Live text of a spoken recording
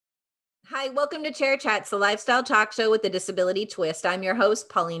Hi, welcome to Chair Chats, the lifestyle talk show with a disability twist. I'm your host,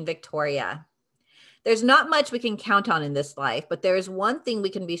 Pauline Victoria. There's not much we can count on in this life, but there is one thing we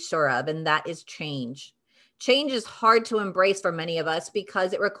can be sure of, and that is change. Change is hard to embrace for many of us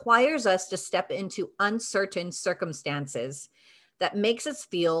because it requires us to step into uncertain circumstances that makes us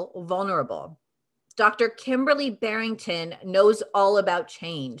feel vulnerable. Dr. Kimberly Barrington knows all about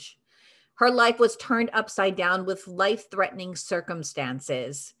change. Her life was turned upside down with life-threatening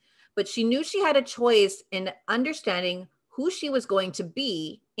circumstances, but she knew she had a choice in understanding who she was going to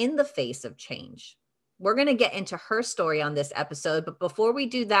be in the face of change. We're going to get into her story on this episode, but before we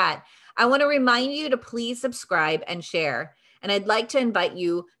do that, I want to remind you to please subscribe and share. And I'd like to invite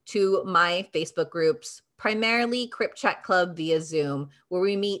you to my Facebook groups, primarily Crip Chat Club via Zoom, where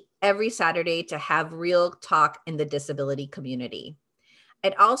we meet every Saturday to have real talk in the disability community.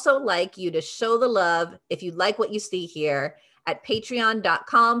 I'd also like you to show the love if you like what you see here at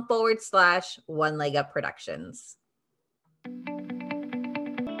patreon.com/OneLegUpProductions.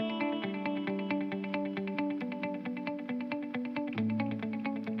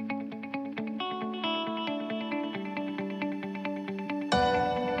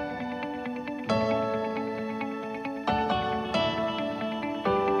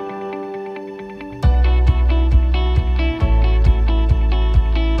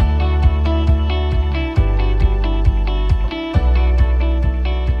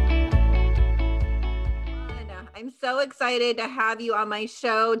 I'm so excited to have you on my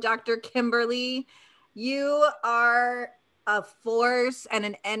show, Dr. Kimberly. You are a force and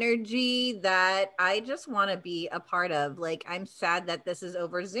an energy that I just want to be a part of. Like, I'm sad that this is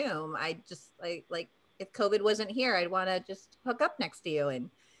over Zoom. I just like if COVID wasn't here, I'd want to just hook up next to you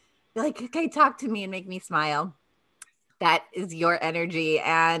and be like, okay, talk to me and make me smile. That is your energy.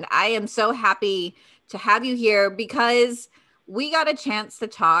 And I am so happy to have you here because we got a chance to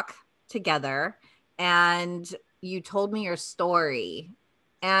talk together and you told me your story.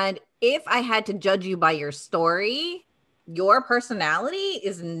 And if I had to judge you by your story, your personality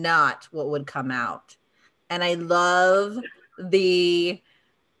is not what would come out. And I love the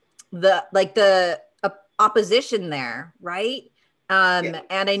opposition there, right? And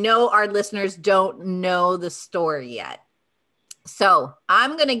I know our listeners don't know the story yet. So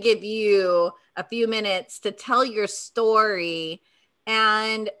I'm going to give you a few minutes to tell your story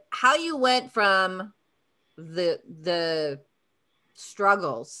and how you went from the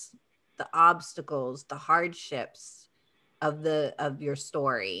struggles, the obstacles, the hardships of your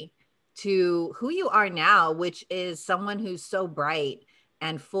story to who you are now, which is someone who's so bright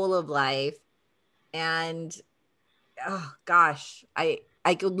and full of life. And oh gosh, I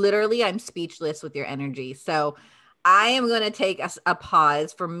could literally, I'm speechless with your energy. So I am going to take a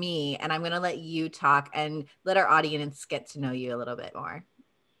pause for me, and I'm going to let you talk and let our audience get to know you a little bit more.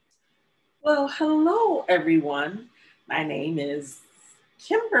 Well, hello, everyone. My name is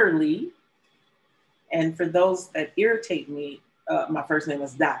Kimberly. And for those that irritate me, my first name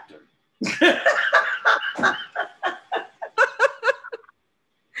is Doctor. It's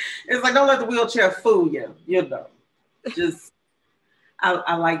like, don't let the wheelchair fool you, you know. Just,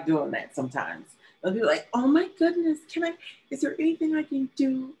 I like doing that sometimes. They'll be like, oh my goodness, is there anything I can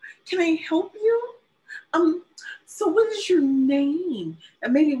do? Can I help you? So what is your name?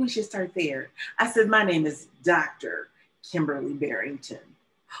 And maybe we should start there. I said, my name is Dr. Kimberly Barrington.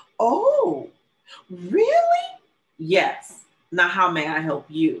 Oh, really? Yes. Now, how may I help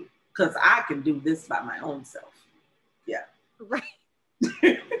you? Because I can do this by my own self. Yeah. Right.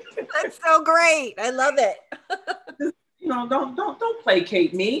 That's so great. I love it. You know, don't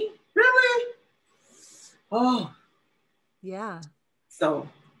placate me. Really? Oh. Yeah. So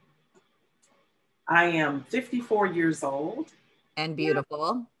I am 54 years old. And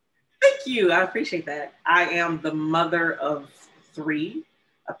beautiful. Thank you. I appreciate that. I am the mother of 3,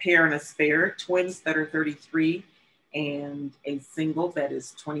 a pair and a spare, twins that are 33 and a single that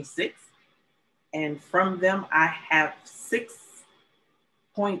is 26. And from them, I have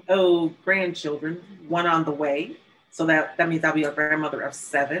 6.0 grandchildren, 1 on the way. So that means I'll be a grandmother of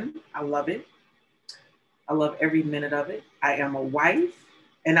 7. I love it. I love every minute of it. I am a wife.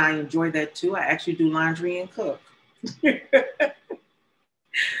 And I enjoy that too. I actually do laundry and cook.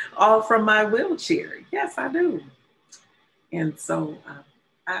 All from my wheelchair. Yes, I do. And so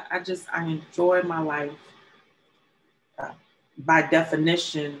I enjoy my life. By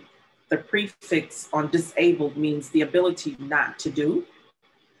definition, the prefix on disabled means the ability not to do.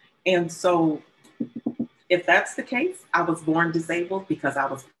 And so if that's the case, I was born disabled because I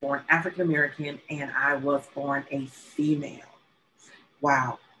was born African American and I was born a female.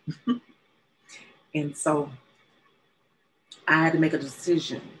 Wow. And so I had to make a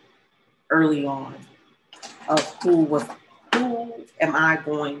decision early on of who am I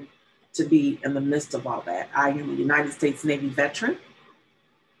going to be in the midst of all that. I am a United States Navy veteran.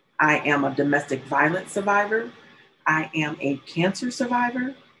 I am a domestic violence survivor. I am a cancer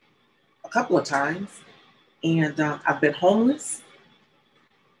survivor a couple of times. And I've been homeless.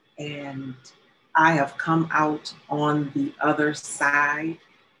 And I have come out on the other side.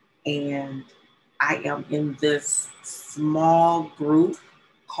 And I am in this small group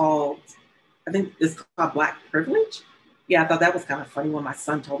called, I think it's called Black Privilege. Yeah, I thought that was kind of funny when my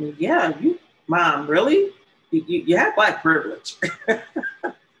son told me, yeah, you, Mom, really? You have Black privilege.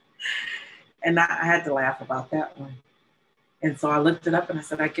 And I had to laugh about that one. And so I looked it up and I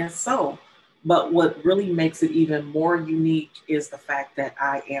said, I guess so. But what really makes it even more unique is the fact that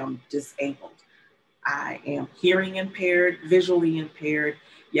I am disabled. I am hearing impaired, visually impaired.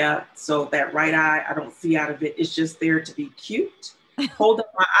 Yeah, so that right eye, I don't see out of it. It's just there to be cute, hold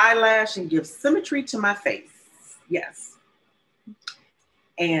up my eyelash and give symmetry to my face. Yes.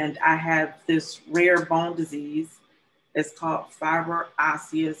 And I have this rare bone disease. It's called fiber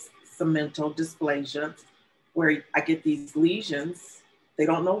osseous cemental dysplasia, where I get these lesions. They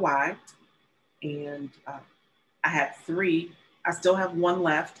don't know why. And I had 3. I still have 1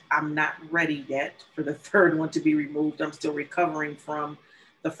 left. I'm not ready yet for the 3rd one to be removed. I'm still recovering from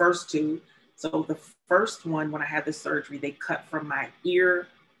the first 2. So the first one, when I had the surgery, they cut from my ear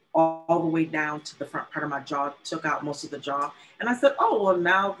all the way down to the front part of my jaw, took out most of the jaw. And I said, oh, well,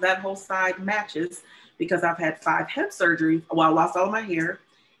 now that whole side matches, because I've had 5 head surgeries. Well, I lost all of my hair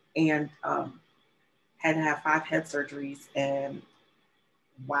and had to have 5 head surgeries. And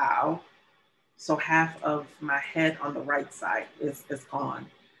wow. So half of my head on the right side is gone.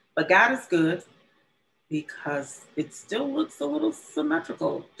 But God is good because it still looks a little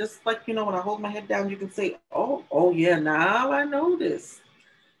symmetrical. Just like, when I hold my head down, you can say, oh yeah, now I know this.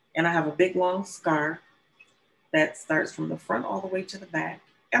 And I have a big long scar that starts from the front all the way to the back.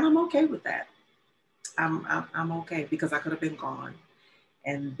 And I'm okay with that. I'm okay because I could have been gone.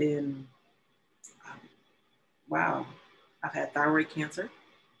 And then, wow, I've had thyroid cancer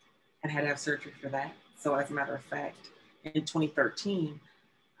and had to have surgery for that. So as a matter of fact, in 2013,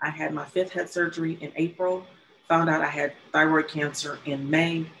 I had my 5th head surgery in April, found out I had thyroid cancer in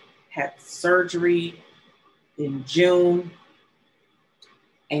May, had surgery in June,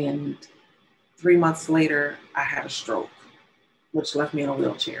 and 3 months later, I had a stroke, which left me in a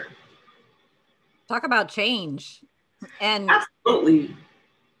wheelchair. Talk about change. And absolutely.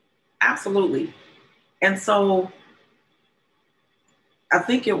 Absolutely. And so I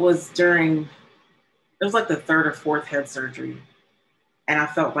think it was like the 3rd or 4th head surgery. And I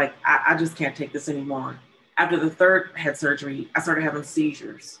felt like I just can't take this anymore. After the 3rd head surgery, I started having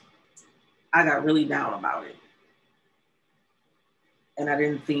seizures. I got really down about it. And I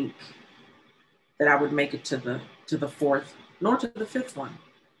didn't think that I would make it to the 4th, nor to the 5th one.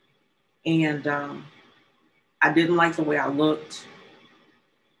 And I didn't like the way I looked.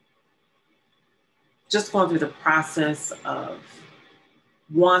 Just going through the process of,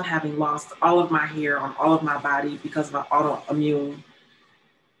 one, having lost all of my hair on all of my body because of an autoimmune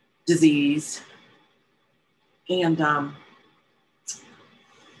disease. And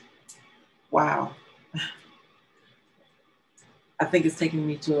wow. I think it's taking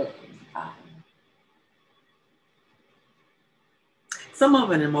me to some of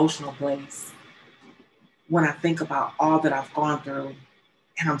an emotional place when I think about all that I've gone through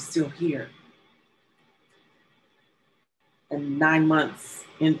and I'm still here. And 9 months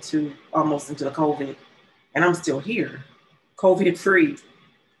almost into the COVID, and I'm still here, COVID free.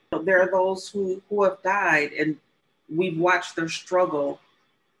 There are those who have died and we've watched their struggle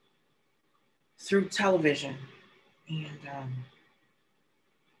through television. And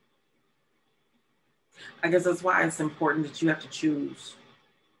I guess that's why it's important that you have to choose.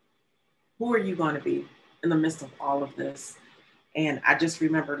 Who are you going to be in the midst of all of this? And I just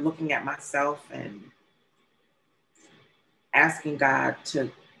remember looking at myself and asking God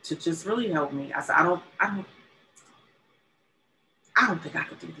to just really help me. I said, I don't think I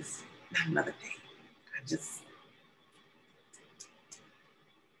could do this. Not another day.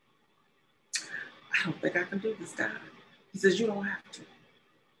 I don't think I can do this, God. He says, you don't have to.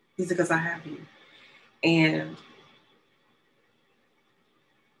 He said, because I have you. And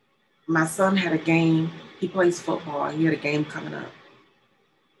my son had a game. He plays football. He had a game coming up.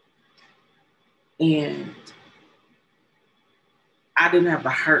 And I didn't have the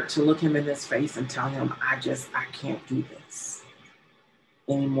heart to look him in his face and tell him, I can't do this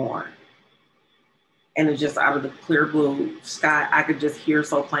anymore. And it just out of the clear blue sky, I could just hear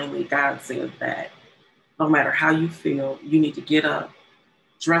so plainly God said that no matter how you feel, you need to get up,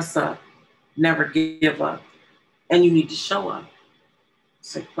 dress up, never give up, and you need to show up. I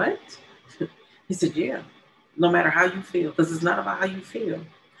said, what? He said, yeah, no matter how you feel, because it's not about how you feel.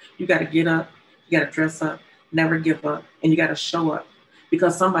 You got to get up, you got to dress up, never give up, and you got to show up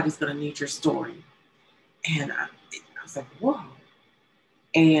because somebody's going to need your story. And I was like, whoa.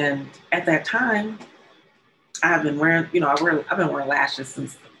 And at that time, I've been wearing, I've been wearing lashes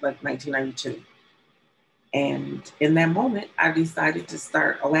since like 1992. And in that moment, I decided to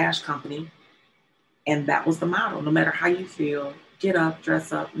start a lash company. And that was the motto. No matter how you feel, get up,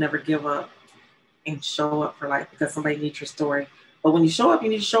 dress up, never give up, and show up for life because somebody needs your story. But when you show up, you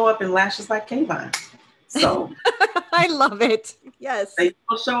need to show up in lashes like Kayvon. So I love it. Yes. They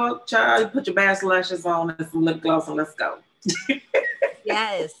show up, child, put your bass lashes on and some lip gloss and let's go.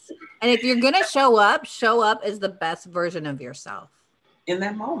 Yes. And if you're going to show up as the best version of yourself. In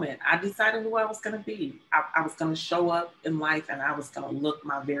that moment, I decided who I was going to be. I was going to show up in life and I was going to look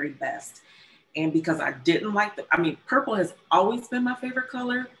my very best. And because I didn't like purple has always been my favorite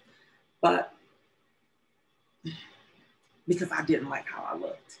color, but because I didn't like how I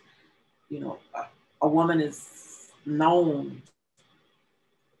looked. A woman is known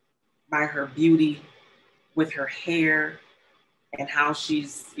by her beauty with her hair and how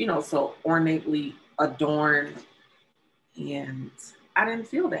she's, so ornately adorned. And I didn't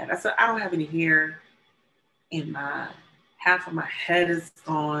feel that. I said, I don't have any hair and half of my head is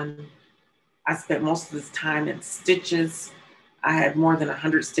gone. I spent most of this time in stitches. I had more than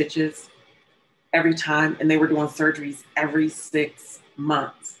 100 stitches every time, and they were doing surgeries every 6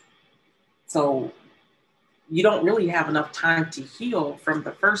 months. So you don't really have enough time to heal from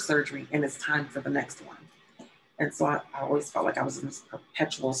the first surgery, and it's time for the next one. And so I always felt like I was in this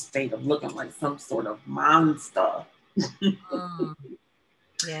perpetual state of looking like some sort of monster.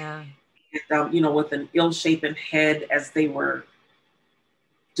 Yeah. And, with an ill-shapen head as they were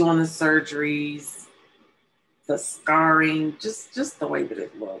doing the surgeries, the scarring, just the way that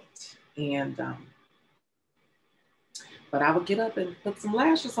it looked. And, but I would get up and put some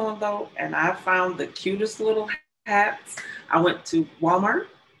lashes on though. And I found the cutest little hats. I went to Walmart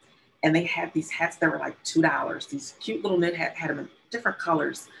and they had these hats that were like $2. These cute little knit hats, had them in different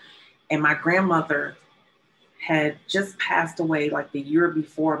colors. And my grandmother had just passed away like the year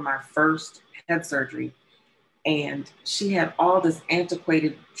before my first head surgery. And she had all this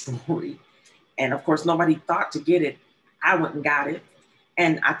antiquated jewelry. And of course, nobody thought to get it. I went and got it.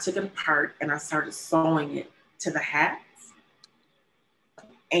 And I took it apart and I started sewing it to the hats.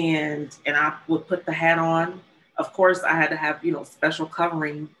 And I would put the hat on. Of course, I had to have, special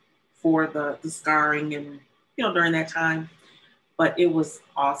covering for the scarring and, during that time. But it was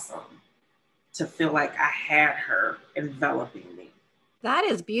awesome to feel like I had her enveloping me. That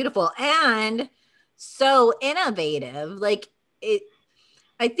is beautiful and so innovative.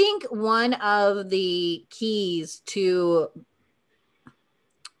 I think one of the keys to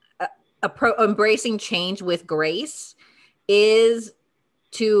embracing change with grace is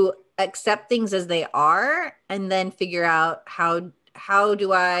to accept things as they are and then figure out how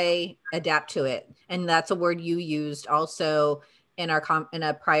do I adapt to it. And that's a word you used also in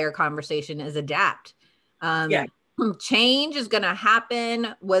a prior conversation, is adapt. Yeah. Change is going to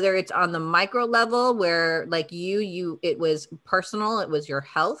happen, whether it's on the micro level where like it was personal, it was your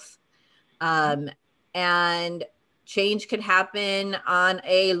health. And change could happen on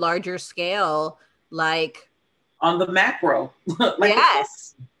a larger scale, like on the macro.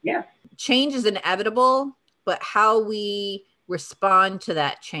 Yes. Yeah. Change is inevitable, but how we respond to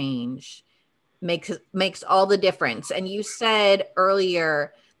that change makes all the difference. And you said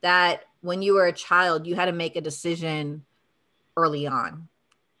earlier that when you were a child, you had to make a decision early on.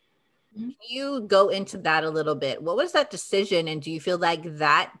 Mm-hmm. Can you go into that a little bit? What was that decision? And do you feel like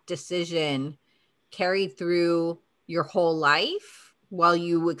that decision carried through your whole life while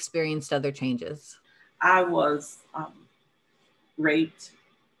you experienced other changes? I was raped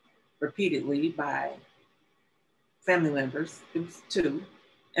repeatedly by family members. It was 2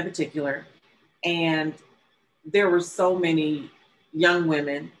 in particular. And there were so many young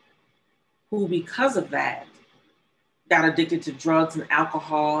women who, because of that, got addicted to drugs and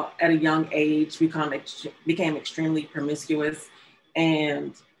alcohol at a young age, became extremely promiscuous.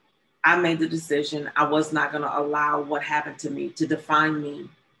 And I made the decision I was not going to allow what happened to me to define me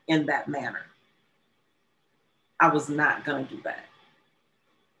in that manner. I was not going to do that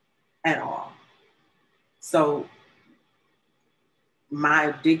at all. So my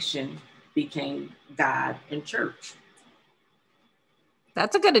addiction became God and church.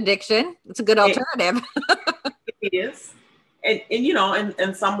 That's a good addiction. It's a good alternative. It is. And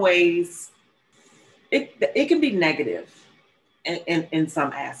in some ways, it can be negative. in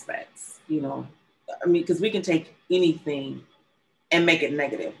some aspects, you know. I mean, because we can take anything and make it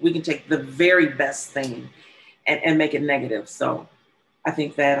negative. We can take the very best thing and make it negative. So I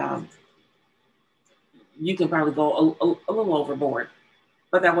think that you can probably go a little overboard,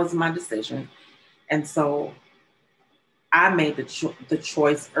 but that was my decision. And so I made the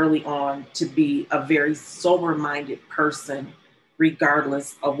choice early on to be a very sober-minded person,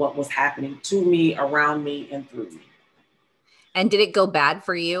 regardless of what was happening to me, around me, and through me. And did it go bad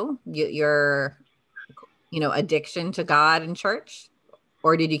for you, your, addiction to God and church?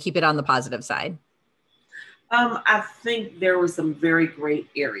 Or did you keep it on the positive side? I think there were some very great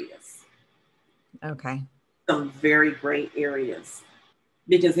areas. Okay. Some very great areas.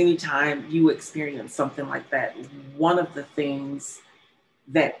 Because anytime you experience something like that, one of the things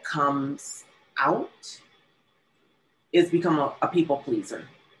that comes out is become a people pleaser.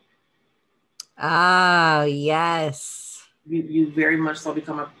 Ah, yes. You very much so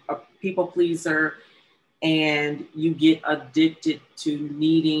become a people pleaser, and you get addicted to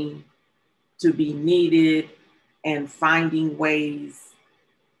needing to be needed and finding ways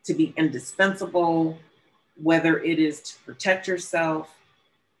to be indispensable, whether it is to protect yourself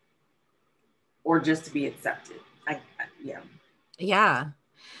or just to be accepted. Yeah.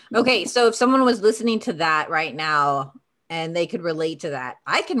 Okay. So if someone was listening to that right now and they could relate to that,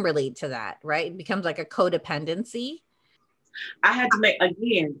 I can relate to that, right? It becomes like a codependency. I had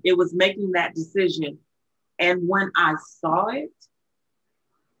to it was making that decision. And when I saw it,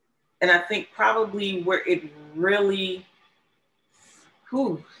 and I think probably where it really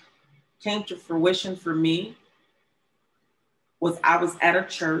came to fruition for me was I was at a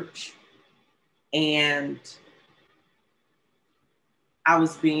church and I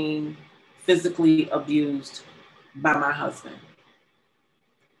was being physically abused by my husband.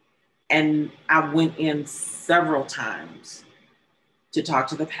 And I went in several times to talk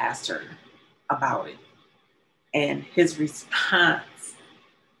to the pastor about it. And his response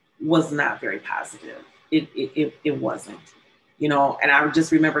was not very positive. It wasn't, and I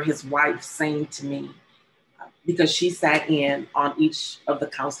just remember his wife saying to me, because she sat in on each of the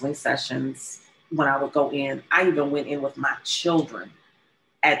counseling sessions when I would go in. I even went in with my children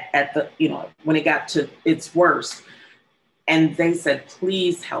at the, when it got to its worst. And they said,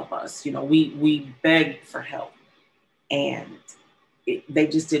 please help us. We begged for help. And they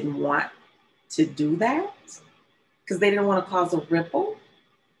just didn't want to do that because they didn't want to cause a ripple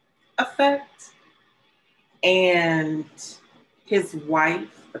effect. And his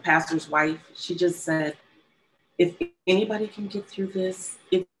wife, the pastor's wife, she just said, if anybody can get through this,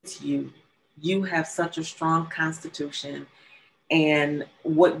 it's you. You have such a strong constitution. And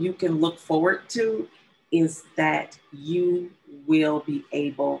what you can look forward to is that you will be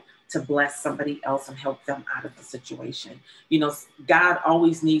able to bless somebody else and help them out of the situation. God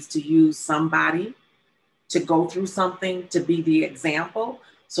always needs to use somebody to go through something to be the example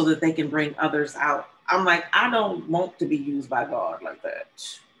so that they can bring others out. I'm like, I don't want to be used by God like that.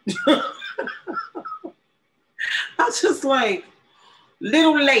 I was just like,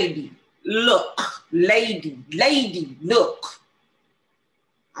 little lady, look, lady, look.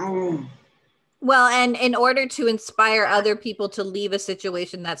 Well, and in order to inspire other people to leave a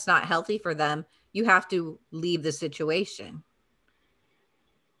situation that's not healthy for them, you have to leave the situation.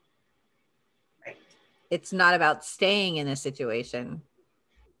 Right. It's not about staying in a situation.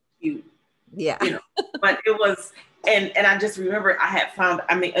 Yeah. But it was, and I just remember I had found,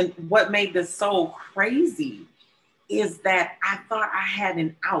 and what made this so crazy is that I thought I had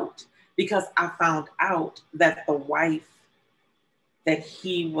an out because I found out that the wife that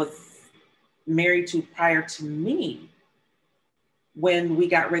he was married to prior to me, when we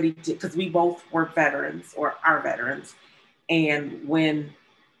got ready to, because we both were veterans or are veterans, and when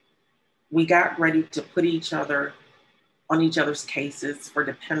we got ready to put each other on each other's cases for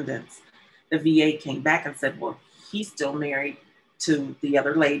dependents, the VA came back and said, well, he's still married to the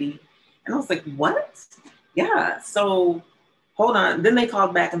other lady. And I was like, what? Yeah, so hold on. Then they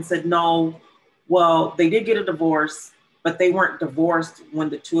called back and said, no, well, they did get a divorce, but they weren't divorced when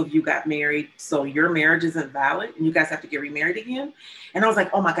the two of you got married. So your marriage isn't valid and you guys have to get remarried again. And I was like,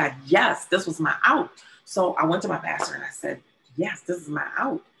 oh my God, yes, this was my out. So I went to my pastor and I said, yes, this is my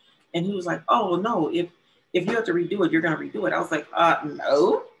out. And he was like, oh, no, if you have to redo it, you're going to redo it. I was like,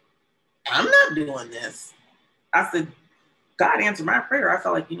 no, I'm not doing this. I said, God answered my prayer. I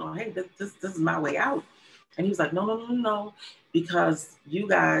felt like, hey, this is my way out. And he was like, no, because you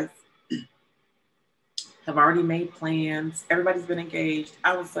guys have already made plans. Everybody's been engaged.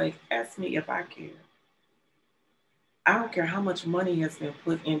 I was like, ask me if I care. I don't care how much money has been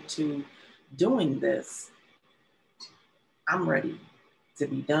put into doing this. I'm ready to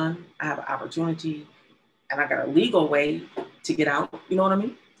be done. I have an opportunity and I got a legal way to get out. You know what I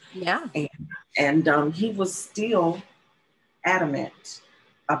mean? Yeah. And he was still adamant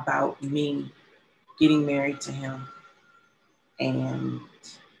about me getting married to him. And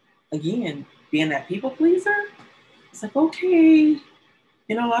again, being that people pleaser, it's like, okay,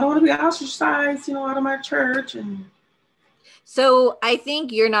 I don't want to be ostracized, out of my church. And so I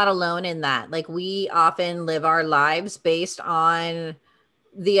think you're not alone in that. Like, we often live our lives based on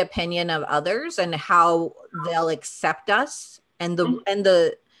the opinion of others and how they'll accept us, and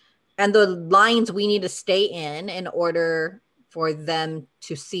the lines we need to stay in order for them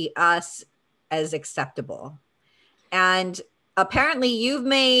to see us as acceptable. And apparently you've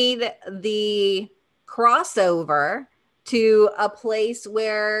made the crossover to a place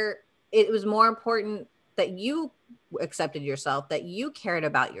where it was more important that you accepted yourself, that you cared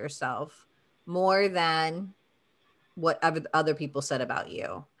about yourself more than what other people said about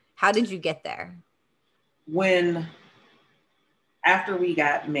you. How did you get there? After we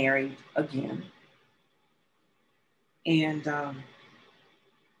got married again, and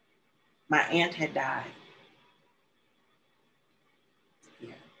my aunt had died. Yeah.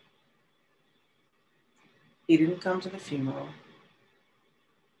 He didn't come to the funeral.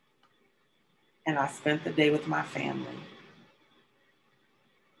 And I spent the day with my family.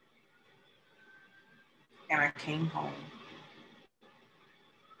 And I came home.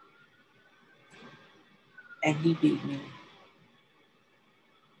 And he beat me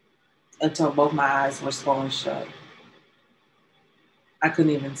until both my eyes were swollen shut. I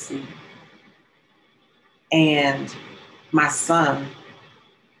couldn't even see. And my son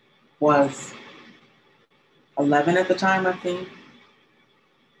was 11 at the time, I think.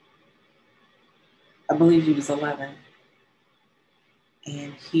 I believe he was 11.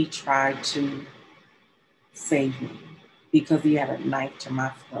 And he tried to save me because he had a knife to my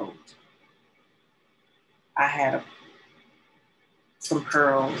throat. I had some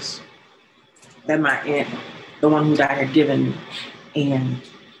pearls that my aunt, the one who died, had given me, and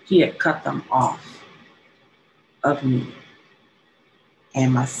he had cut them off of me.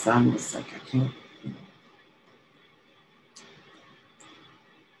 And my son was like, I can't.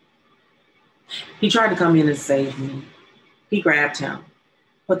 He tried to come in and save me. He grabbed him,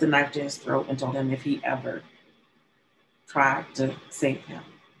 put the knife to his throat, and told him if he ever tried to save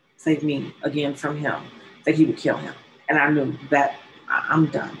me again from him, that he would kill him. And I knew that I'm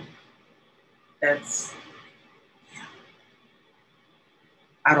done. I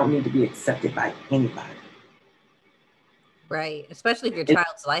don't need to be accepted by anybody. Right. Especially if your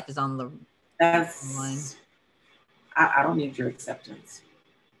child's life is on the line. I don't need your acceptance.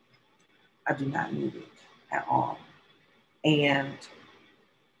 I do not need it at all. And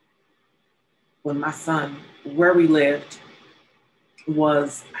when my son, where we lived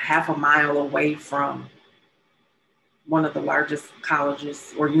was half a mile away from one of the largest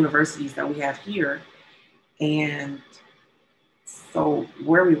colleges or universities that we have here. And so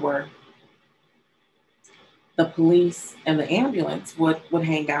where we were, the police and the ambulance would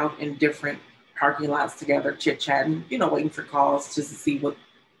hang out in different parking lots together, chit-chatting, waiting for calls just to see what,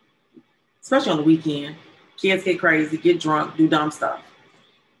 especially on the weekend, kids get crazy, get drunk, do dumb stuff.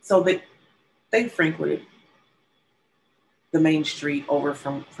 So they frequented the main street over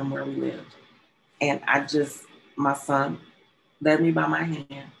from where we lived. And my son led me by my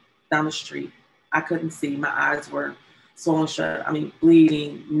hand down the street. I couldn't see. My eyes were swollen shut. I mean,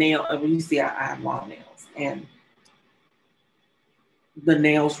 bleeding, you see, I have long nails. And the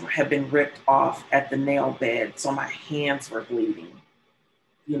nails had been ripped off at the nail bed. So my hands were bleeding,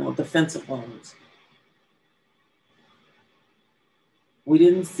 defensive wounds. We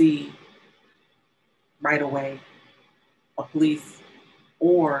didn't see right away a police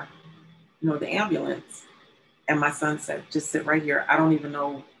or, the ambulance. And my son said, just sit right here. I don't even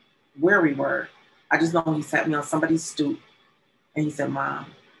know where we were. I just know he sat me on somebody's stoop. And he said, Mom,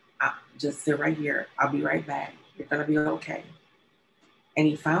 just sit right here. I'll be right back. You're going to be okay. And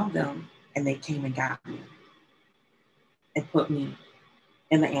he found them and they came and got me and put me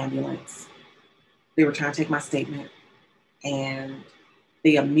in the ambulance. They were trying to take my statement and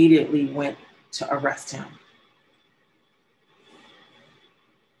they immediately went to arrest him.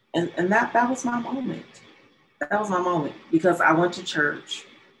 And that was my moment. That was my moment because I went to church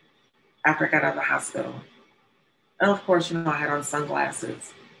after I got out of the hospital. And of course, I had on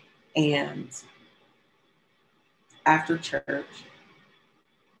sunglasses. And after church,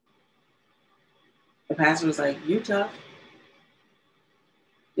 the pastor was like, you tough.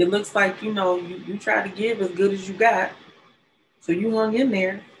 It looks like, you tried to give as good as you got. So you hung in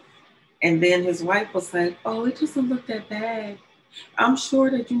there. And then his wife was like, oh, it doesn't look that bad. I'm sure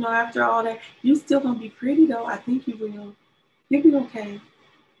that, after all that, you still gonna be pretty though. I think you will. You'll be okay.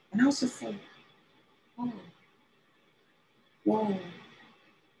 And I was just like, whoa, whoa,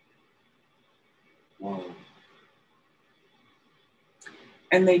 whoa.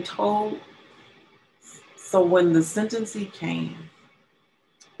 And so when the sentencing came,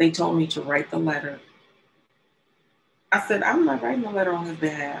 they told me to write the letter. I said, I'm not writing a letter on his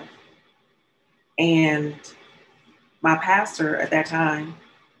behalf. And my pastor at that time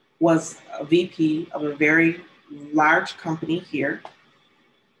was a VP of a very large company here.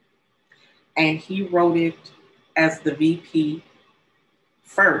 And he wrote it as the VP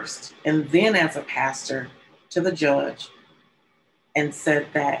first, and then as a pastor to the judge, and said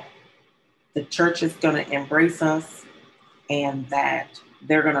that the church is going to embrace us and that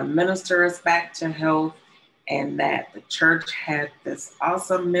they're going to minister us back to health, and that the church had this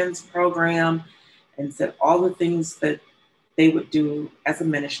awesome men's program, and said all the things that they would do as a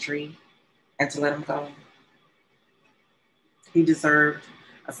ministry, and to let him go. He deserved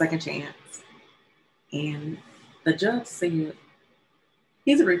a second chance. And the judge said,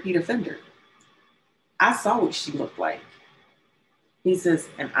 he's a repeat offender. I saw what she looked like. He says,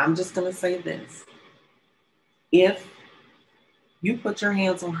 and I'm just going to say this. If you put your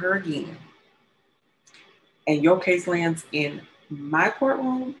hands on her again and your case lands in my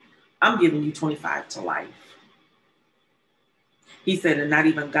courtroom, I'm giving you 25 to life. He said, and not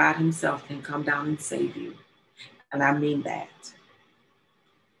even God himself can come down and save you. And I mean that.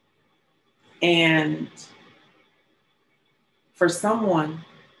 And for someone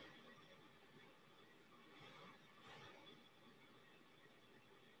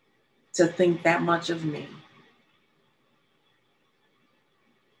to think that much of me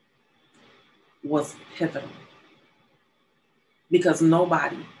was pivotal, because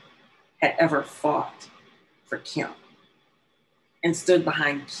nobody had ever fought for Kim and stood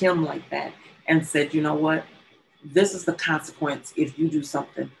behind Kim like that and said, you know what, this is the consequence if you do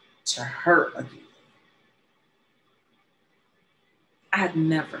something to her again. I had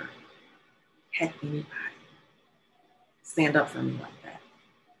never had anybody stand up for me like that.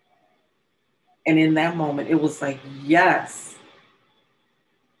 And in that moment, it was like, yes,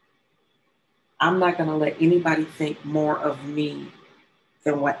 I'm not going to let anybody think more of me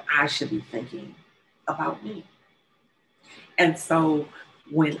than what I should be thinking about me. And so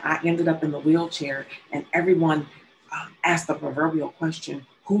when I ended up in the wheelchair and everyone asked the proverbial question,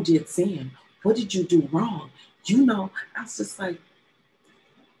 who did sin? What did you do wrong? I was just like,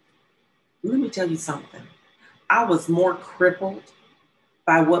 let me tell you something. I was more crippled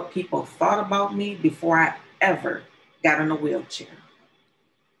by what people thought about me before I ever got in a wheelchair.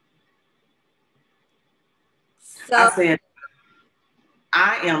 So I said,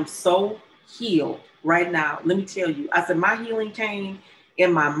 I am so healed right now. Let me tell you, I said, my healing came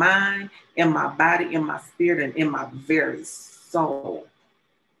in my mind, in my body, in my spirit, and in my very soul.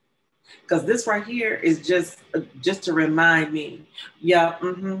 Because this right here is just to remind me,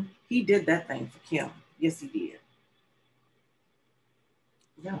 he did that thing for Kim. Yes, he did.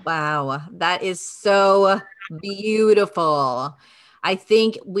 Yeah. Wow, that is so beautiful. I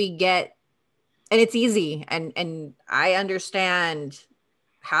think we get, and it's easy, and I understand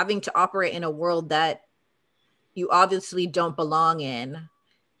having to operate in a world that you obviously don't belong in,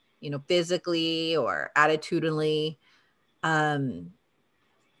 physically or attitudinally.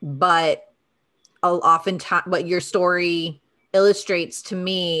 But oftentimes what your story illustrates to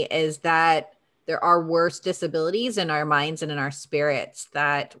me is that there are worse disabilities in our minds and in our spirits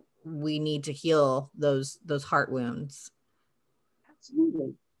that we need to heal those heart wounds.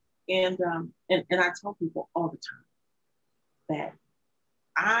 Absolutely. And I tell people all the time that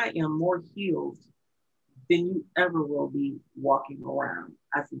I am more healed than you ever will be walking around.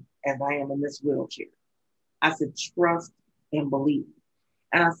 I said, as I am in this wheelchair. I said, trust and believe.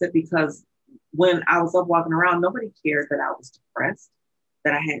 And I said, because when I was up walking around, nobody cared that I was depressed,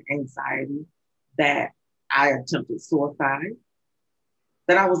 that I had anxiety, that I attempted suicide,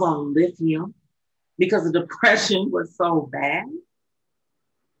 that I was on lithium because the depression was so bad.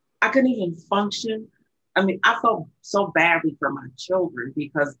 I couldn't even function. I mean, I felt so badly for my children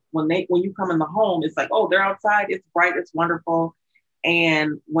because when you come in the home, it's like, oh, they're outside, it's bright, it's wonderful.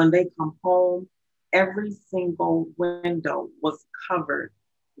 And when they come home, every single window was covered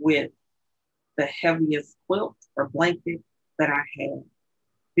with the heaviest quilt or blanket that I had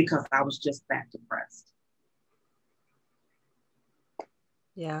because I was just that depressed.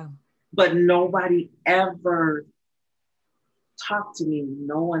 Yeah. But nobody ever talked to me.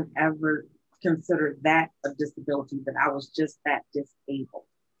 No one ever considered that a disability, that I was just that disabled.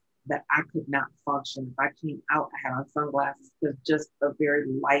 that I could not function. If I came out, I had on sunglasses because just the very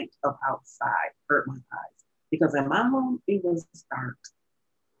light of outside hurt my eyes. Because in my home, it was dark.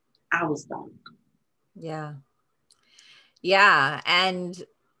 I was dark. Yeah. Yeah. And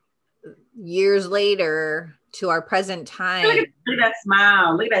years later to our present time. Look at that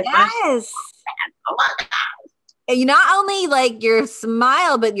smile. Look at that smile. Yes. Oh my God. And you not only like your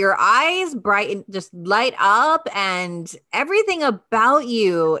smile, but your eyes brighten, just light up, and everything about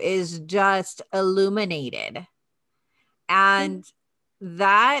you is just illuminated. And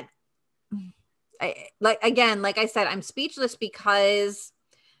that, like I said, I'm speechless because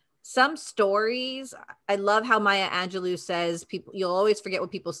some stories, I love how Maya Angelou says, people, you'll always forget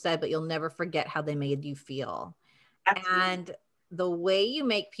what people said, but you'll never forget how they made you feel. Absolutely. And the way you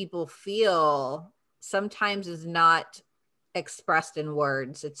make people feel sometimes is not expressed in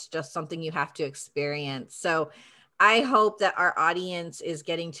words. It's just something you have to experience. So I hope that our audience is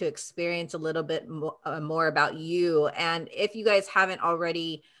getting to experience a little bit more about you. And if you guys haven't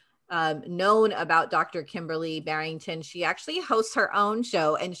already known about Dr. Kimberly Barrington, she actually hosts her own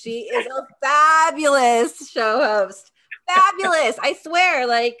show, and she is a fabulous show host. Fabulous. I swear,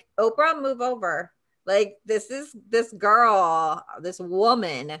 like, Oprah, move over. Like, this girl, this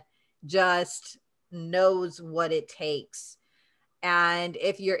woman just knows what it takes. And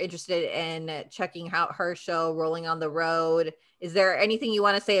if you're interested in checking out her show, Rolling on the Road, is there anything you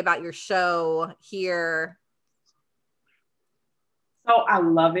want to say about your show here? So I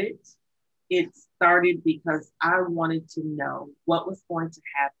love it. It started because I wanted to know what was going to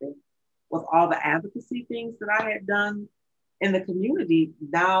happen with all the advocacy things that I had done in the community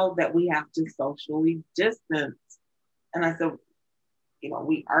now that we have to socially distance. And I said,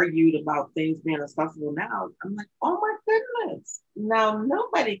 we argued about things being accessible now. I'm like, oh my goodness, now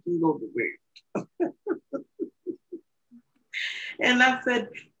nobody can go to work. And I said,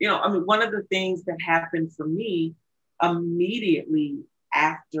 one of the things that happened for me immediately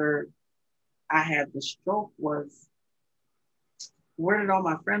after I had the stroke was, where did all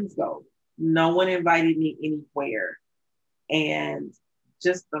my friends go? No one invited me anywhere. And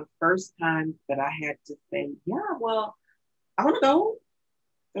just the first time that I had to say, yeah, well, I want to go.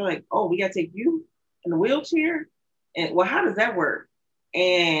 They're like, oh, we got to take you in a wheelchair? And well, how does that work?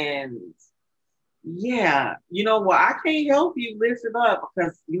 And yeah, I can't help you lift it up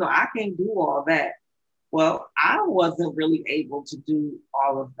because, I can't do all that. Well, I wasn't really able to do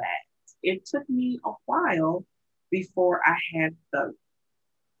all of that. It took me a while before I had the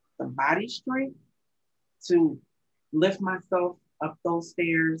body strength to lift myself up those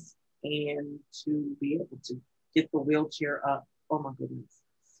stairs and to be able to get the wheelchair up. Oh my goodness.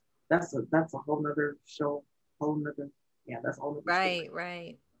 That's a whole nother show, that's a whole nother right, story.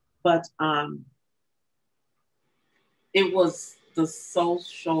 Right. But it was the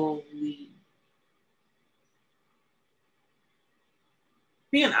socially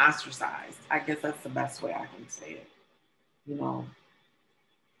being ostracized. I guess that's the best way I can say it,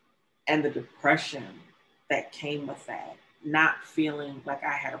 and the depression that came with that, not feeling like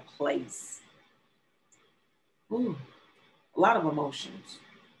I had a place. Ooh, a lot of emotions.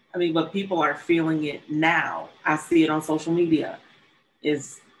 I mean, but people are feeling it now. I see it on social media,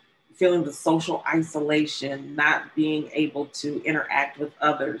 is feeling the social isolation, not being able to interact with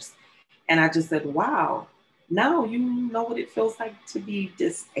others. And I just said, wow, now you know what it feels like to be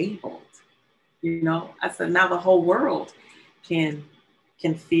disabled. I said, now the whole world can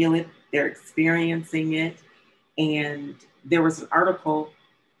feel it. They're experiencing it. And there was an article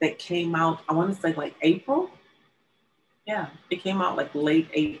that came out, I want to say like April. Yeah, it came out like late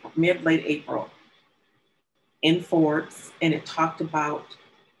April in Forbes, and it talked about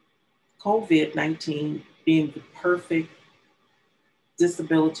COVID-19 being the perfect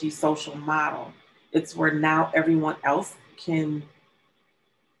disability social model. It's where now everyone else can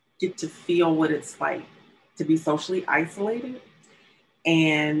get to feel what it's like to be socially isolated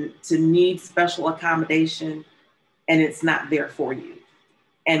and to need special accommodation, and it's not there for you.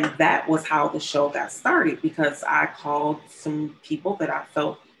 And that was how the show got started, because I called some people that I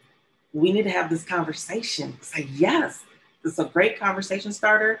felt we need to have this conversation. Say, yes, this is a great conversation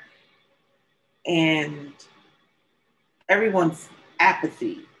starter. And everyone's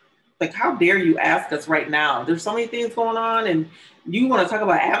apathy. Like, how dare you ask us right now? There's so many things going on, and you want to talk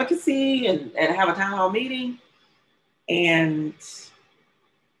about advocacy and have a town hall meeting. And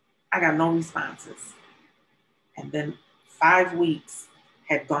I got no responses. And then 5 weeks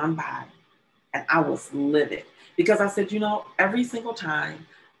had gone by, and I was livid because I said, every single time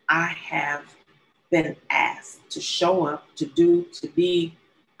I have been asked to show up, to do, to be,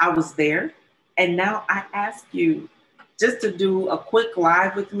 I was there. And now I ask you just to do a quick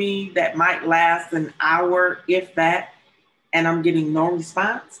live with me that might last an hour, if that, and I'm getting no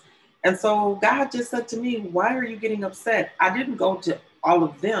response. And so God just said to me, why are you getting upset? I didn't go to all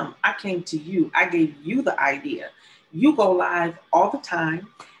of them. I came to you. I gave you the idea. You go live all the time.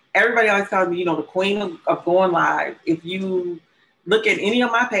 Everybody always calls me, the queen of going live. If you look at any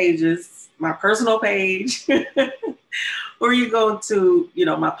of my pages, my personal page, or you go to,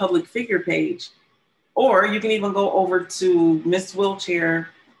 my public figure page, or you can even go over to Miss Wheelchair,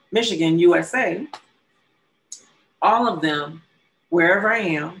 Michigan, USA. All of them, wherever I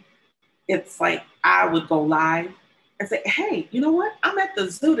am, it's like I would go live and say, hey, you know what? I'm at the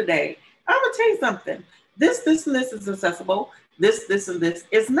zoo today. I'm going to tell you something. This, and this is accessible. This, and this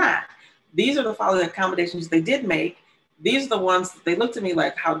is not. These are the following accommodations they did make. These are the ones that they looked at me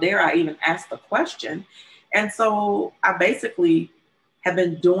like, how dare I even ask the question? And so I basically have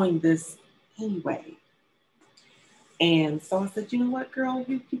been doing this anyway. And so I said, you know what, girl,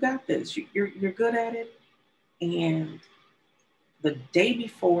 you got this. You're good at it. And the day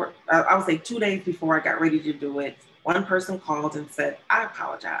before, I would say 2 days before I got ready to do it, one person called and said, I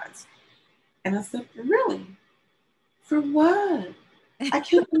apologize. And I said, really? For what? I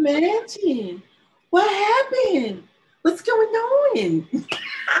can't imagine. What happened? What's going on?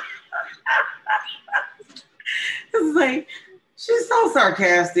 It's like, she's so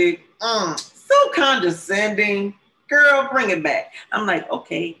sarcastic, so condescending. Girl, bring it back. I'm like,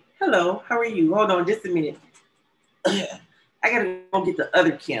 okay, hello, how are you? Hold on just a minute. I gotta go get the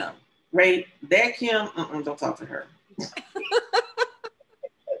other Kim, right? That Kim, don't talk to her.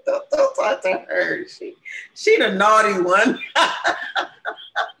 don't talk to her. She the naughty one.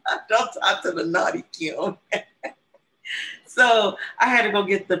 Don't talk to the naughty Kim. So I had to go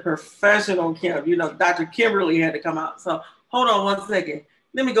get the professional Kim. Dr. Kimberly had to come out. So hold on one second.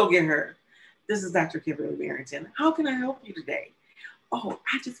 Let me go get her. This is Dr. Kimberly Barrington. How can I help you today? Oh,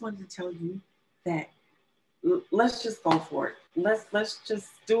 I just wanted to tell you that let's just go for it. Let's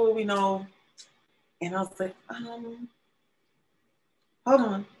just do what we know. And I was like, hold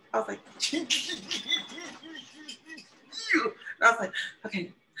on. I was like, I was like,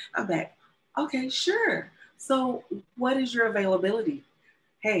 okay, I'm back. Okay, sure. So what is your availability?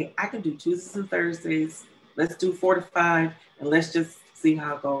 Hey, I can do Tuesdays and Thursdays. Let's do 4 to 5 and let's just see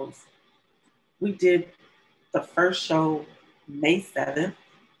how it goes. We did the first show May 7th,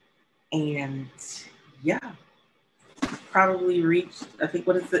 and yeah, probably reached, I think,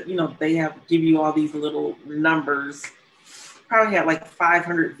 what is it? They give you all these little numbers. Probably had like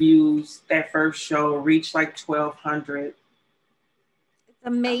 500 views. That first show reached like 1,200. It's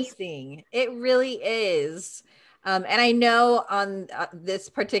amazing. It really is. And I know on this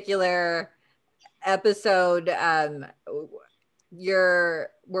particular episode,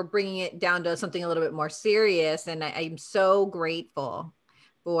 we're bringing it down to something a little bit more serious, and I'm so grateful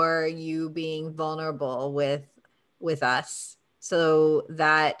for you being vulnerable with us so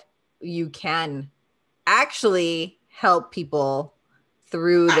that you can actually help people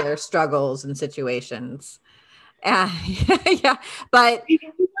through their struggles and situations. Yeah, but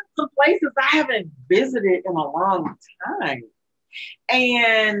some places I haven't visited in a long time,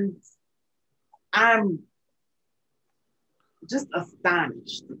 and I'm just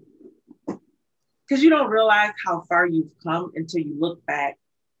astonished because you don't realize how far you've come until you look back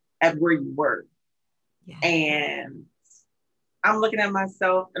at where you were. Yeah. And I'm looking at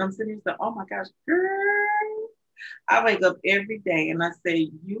myself and I'm sitting here saying, oh my gosh, girl, I wake up every day and I say,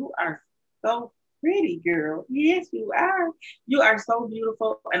 you are so pretty, girl. Yes, you are. You are so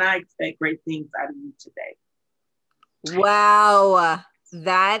beautiful. And I expect great things out of you today. Wow.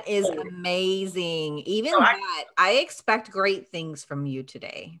 That is amazing. Even I expect great things from you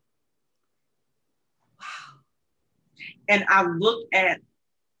today. Wow. And I look at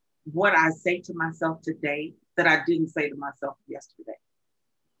what I say to myself today that I didn't say to myself yesterday.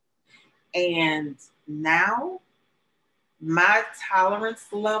 And now my tolerance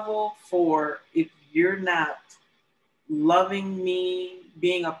level for if you're not loving me,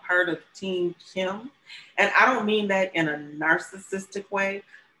 being a part of Team Kim, and I don't mean that in a narcissistic way.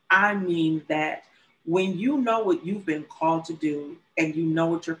 I mean that when you know what you've been called to do and you know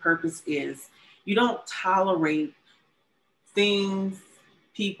what your purpose is, you don't tolerate things,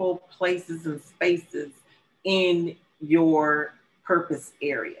 people, places, and spaces in your purpose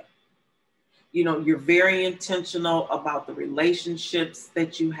area. You're very intentional about the relationships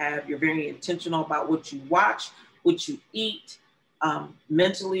that you have. You're very intentional about what you watch, what you eat,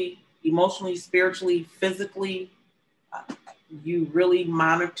 mentally, emotionally, spiritually, physically. You really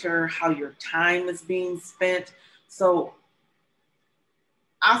monitor how your time is being spent. So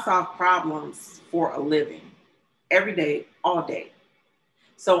I solve problems for a living. every day, all day.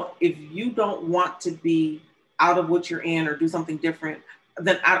 So if you don't want to be out of what you're in or do something different,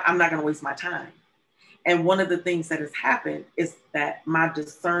 then I'm not going to waste my time. And one of the things that has happened is that my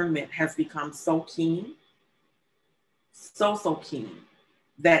discernment has become so keen, so keen,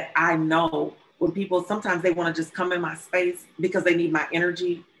 that I know when people, sometimes they want to just come in my space because they need my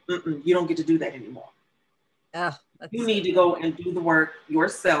energy. You don't get to do that anymore. You need to go and do the work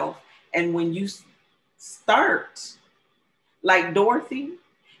yourself. And when you start, like Dorothy,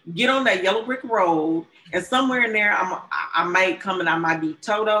 get on that yellow brick road, and somewhere in there, I might come and I might be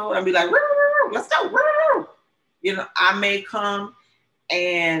Toto and be like, let's go. You know, I may come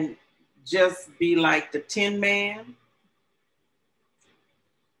and just be like the Tin Man.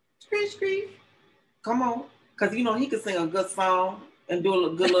 Screech. Come on. Because, you know, he could sing a good song and do a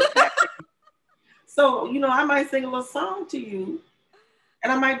good little tap. So, you know, I might sing a little song to you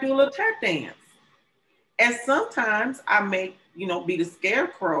and I might do a little tap dance. And sometimes I may, you know, be the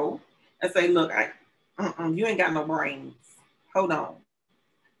scarecrow and say, look, you ain't got no brains. Hold on.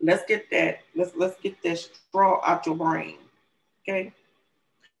 Let's get that straw out your brain. Okay.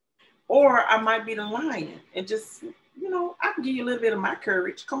 Or I might be the lion and just, you know, I can give you a little bit of my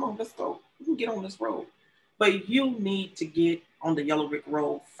courage. Come on, let's go. We can get on this road. But you need to get on the yellow brick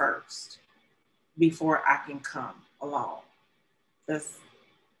road first before I can come along.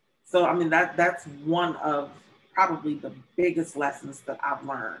 So I mean, that's one of probably the biggest lessons that I've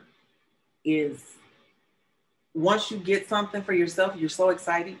learned is once you get something for yourself, you're so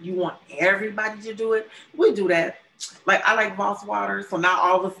excited, you want everybody to do it. We do that. Like I like Boss Water, so now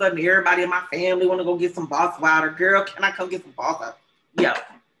all of a sudden everybody in my family want to go get some Boss Water. Girl, can I come get some Boss Water? Yeah,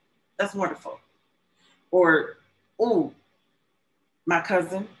 that's wonderful. Or, my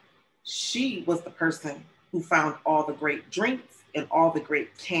cousin, she was the person who found all the great drinks and all the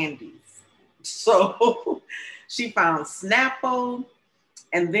great candies. So she found Snapple,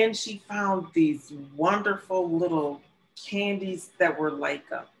 and then she found these wonderful little candies that were like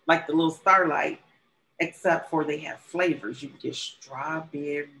the little Starlight, except for they have flavors. You could get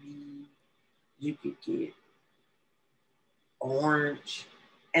strawberry, you could get orange,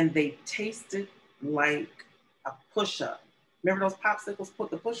 and they tasted like a push-up. Remember those popsicles, put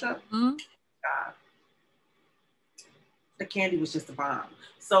the push-up? Mm-hmm. The candy was just a bomb.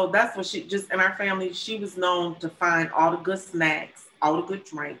 So that's what she just, in our family, she was known to find all the good snacks, all the good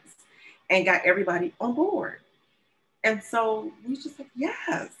drinks, and got everybody on board. And so we just like,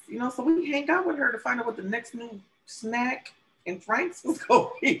 yes, you know, so we hang out with her to find out what the next new snack and drinks was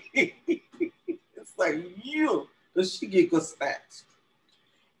going to be. It's like, does she get good snacks?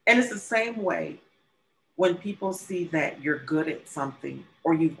 And it's the same way when people see that you're good at something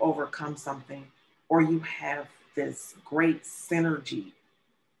or you've overcome something or you have this great synergy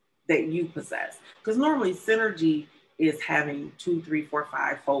that you possess. Because normally synergy is having 2, 3, 4,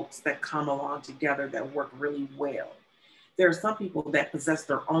 5 folks that come along together that work really well. There are some people that possess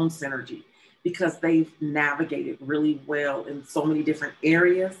their own synergy because they've navigated really well in so many different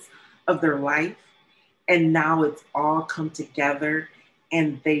areas of their life. And now it's all come together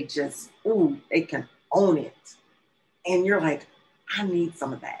and they just, they can own it. And you're like, I need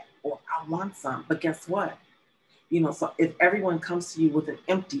some of that, or I want some. But guess what? You know, so if everyone comes to you with an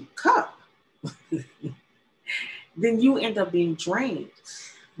empty cup, then you end up being drained.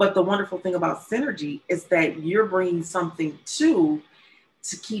 But the wonderful thing about synergy is that you're bringing something to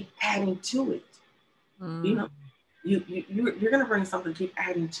keep adding to it. You know, you're going to bring something to keep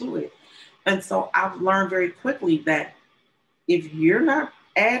adding to it. And so I've learned very quickly that if you're not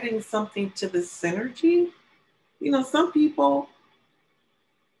adding something to the synergy, you know, some people,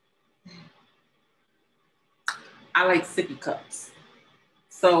 I like sippy cups.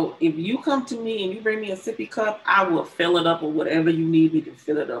 So if you come to me and you bring me a sippy cup, I will fill it up with whatever you need me to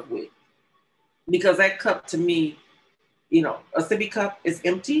fill it up with. Because that cup to me, you know, a sippy cup is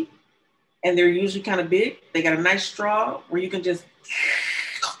empty and they're usually kind of big. They got a nice straw where you can just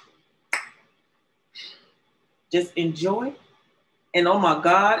enjoy. And oh my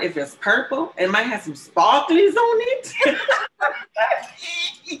God, if it's purple, it might have some sparklies on it.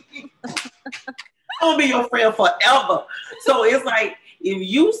 I'll be your friend forever. So it's like, if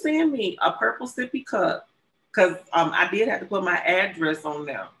you send me a purple sippy cup, because I did have to put my address on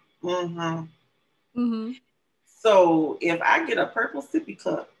there. So if I get a purple sippy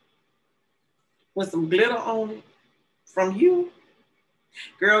cup with some glitter on it from you,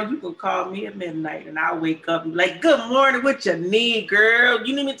 girl, you can call me at midnight and I'll wake up and be like, good morning, what you need, girl?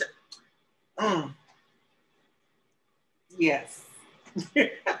 You need me to... Yes.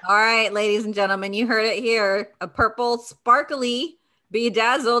 All right, ladies and gentlemen, you heard it here. A purple, sparkly,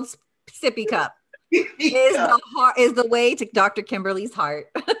 bedazzled sippy cup. is the way to Dr. Kimberly's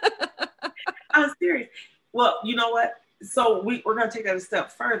heart. I'm serious. Well, you know what? So we're going to take that a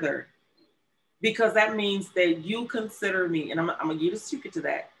step further, because that means that you consider me, and I'm going to give you a secret to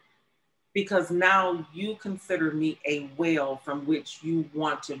that, because now you consider me a well from which you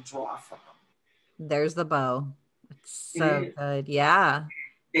want to draw from. There's the bow. It's so good. Yeah.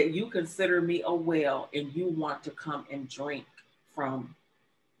 That you consider me a well and you want to come and drink from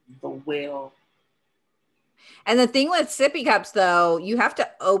the well. And the thing with sippy cups, though, you have to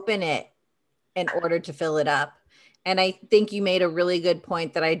open it in order to fill it up. And I think you made a really good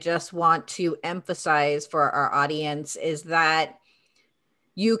point that I just want to emphasize for our audience is that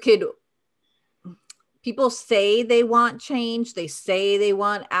people say they want change, they say they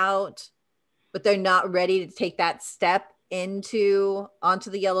want out, but they're not ready to take that step onto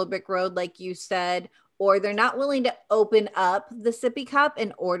the yellow brick road, like you said, or they're not willing to open up the sippy cup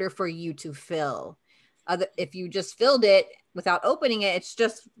in order for you to fill. If you just filled it without opening it, it's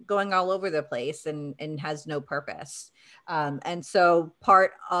just going all over the place and has no purpose. And so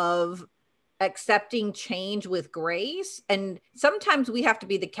part of accepting change with grace, and sometimes we have to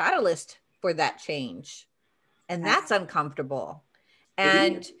be the catalyst for that change, and that's uncomfortable.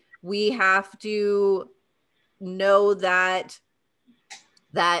 And we have to know that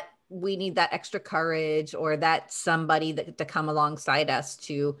we need that extra courage or that somebody to come alongside us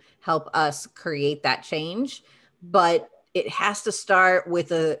to help us create that change. But it has to start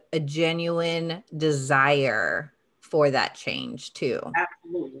with a genuine desire for that change too.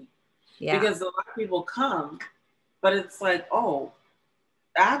 Absolutely. Yeah. Because a lot of people come, but it's like, oh,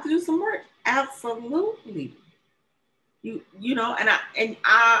 I have to do some work. Absolutely. You know, and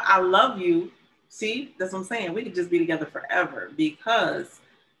I love you. See, that's what I'm saying. We could just be together forever because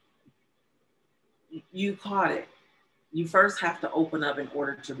you caught it. You first have to open up in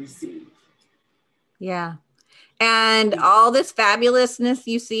order to receive. Yeah. And all this fabulousness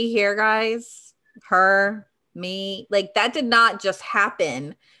you see here, guys, her, me, like that did not just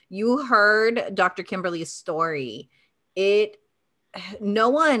happen. You heard Dr. Kimberly's story. No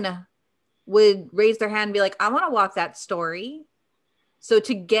one would raise their hand and be like, I want to walk that story. So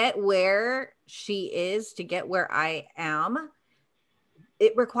to get where she is, to get where I am,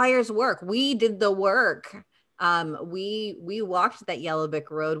 it requires work. We did the work. We walked that yellow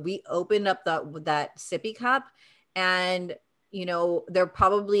brick road. We opened up that sippy cup, and you know, there are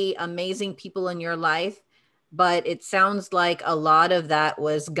probably amazing people in your life, but it sounds like a lot of that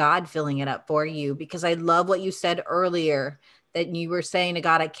was God filling it up for you, because I love what you said earlier, that you were saying to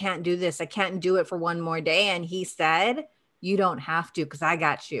God, I can't do this. I can't do it for one more day. And he said, you don't have to, because I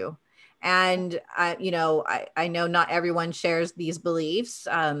got you. And I know not everyone shares these beliefs.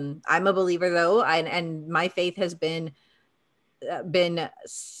 I'm a believer though. And my faith has been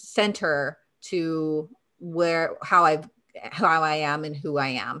center to how I am and who I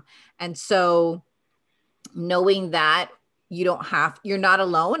am. And so knowing that you're not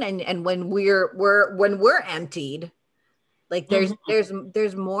alone. And when we're emptied, like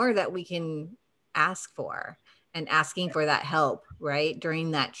there's more that we can ask for, and asking for that help, right?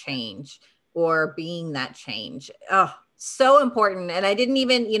 During that change or being that change. Oh, so important. And I didn't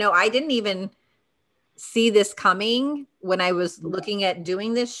even see this coming when I was looking at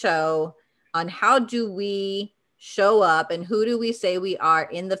doing this show on how do we show up and who do we say we are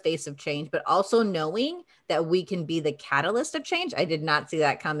in the face of change, but also knowing that we can be the catalyst of change. I did not see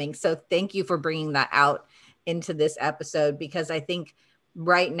that coming. So thank you for bringing that out into this episode, because I think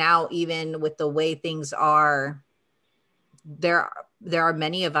right now, even with the way things are, there are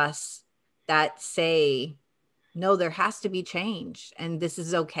many of us that say, no, there has to be change, and this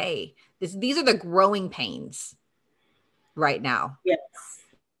is okay. These are the growing pains right now.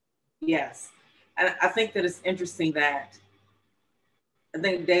 Yes. And I think that it's interesting that I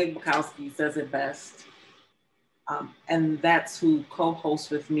think Dave Bukowski says it best. And that's who co-hosts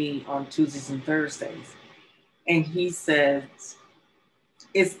with me on Tuesdays and Thursdays. And he says,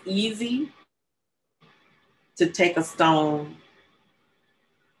 it's easy to take a stone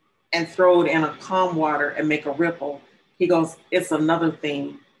and throw it in a calm water and make a ripple. He goes, it's another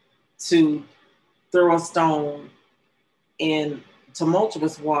thing to throw a stone in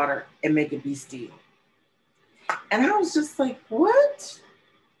tumultuous water and make it be still. And I was just like, what?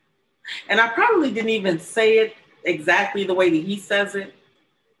 And I probably didn't even say it exactly the way that he says it.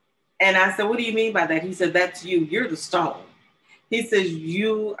 And I said, what do you mean by that? He said, that's you. You're the stone. He says,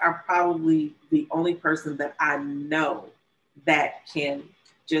 you are probably the only person that I know that can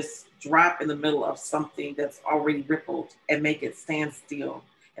just drop in the middle of something that's already rippled and make it stand still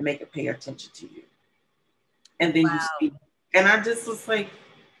and make it pay attention to you. And then you speak. And I just was like,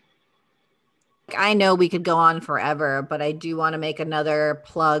 I know we could go on forever, but I do want to make another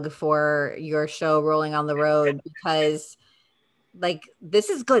plug for your show, Rolling on the Road, because like this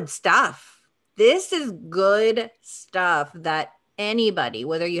is good stuff. This is good stuff that anybody,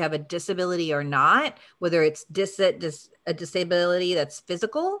 whether you have a disability or not, whether it's a disability that's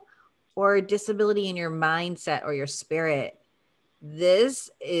physical or a disability in your mindset or your spirit, this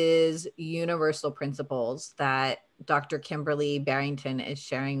is universal principles that Dr. Kimberly Barrington is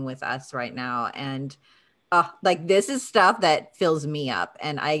sharing with us right now. And like this is stuff that fills me up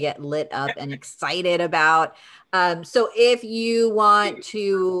and I get lit up and excited about. So if you want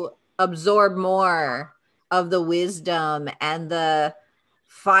to absorb more of the wisdom and the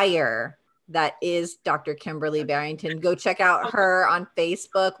fire that is Dr. Kimberly Barrington, go check out her on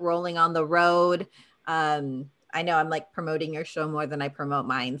Facebook, Rolling on the Road. I know I'm like promoting your show more than I promote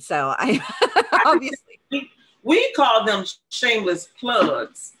mine. So I obviously. We call them shameless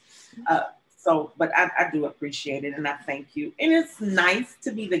plugs. But I do appreciate it and I thank you. And it's nice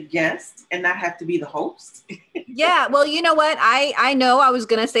to be the guest and not have to be the host. Yeah. Well, you know what? I know I was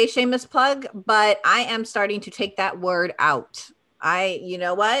going to say shameless plug, but I am starting to take that word out. You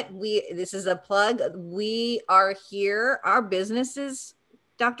know what? This is a plug. We are here. Our businesses,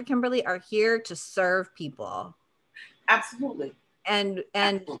 Dr. Kimberly, are here to serve people. Absolutely. And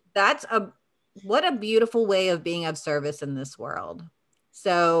that's what a beautiful way of being of service in this world.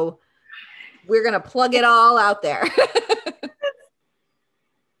 So we're going to plug it all out there.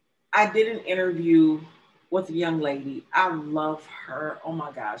 I did an interview with a young lady. I love her. Oh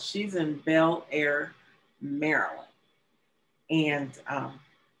my gosh. She's in Bel Air, Maryland. And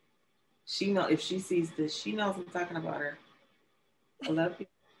she know if she sees this, she knows I'm talking about her. I love you.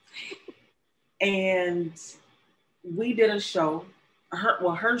 And we did a show.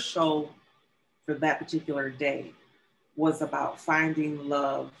 Her show for that particular day was about finding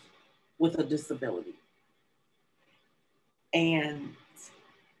love with a disability. And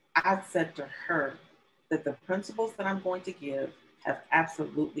I said to her that the principles that I'm going to give have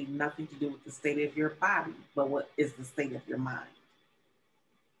absolutely nothing to do with the state of your body, but what is the state of your mind.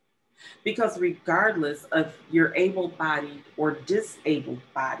 Because regardless of your able-bodied or disabled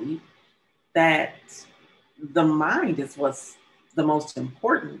body, that the mind is what's the most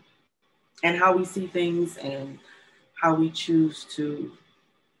important, and how we see things and how we choose to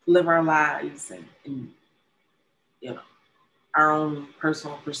live our lives and you know, our own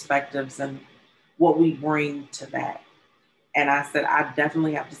personal perspectives and what we bring to that. And I said, I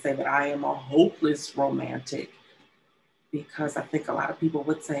definitely have to say that I am a hopeless romantic, because I think a lot of people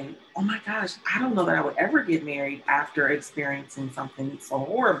would say, oh my gosh, I don't know that I would ever get married after experiencing something so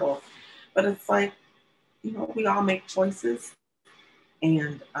horrible. But it's like, you know, we all make choices.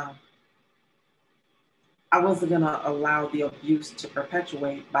 And I wasn't going to allow the abuse to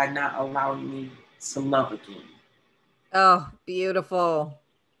perpetuate by not allowing me to love again. Oh, beautiful.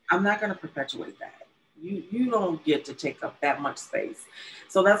 I'm not going to perpetuate that. You don't get to take up that much space.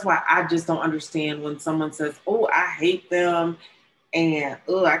 So that's why I just don't understand when someone says, oh, I hate them and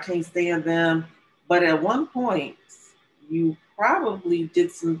oh, I can't stand them. But at one point, you probably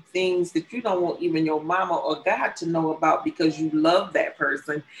did some things that you don't want even your mama or God to know about because you love that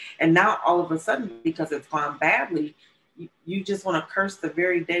person. And now all of a sudden, because it's gone badly, you just want to curse the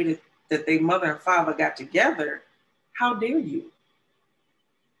very day that their mother and father got together. How dare you?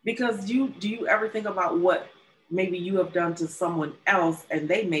 Because do you ever think about what maybe you have done to someone else and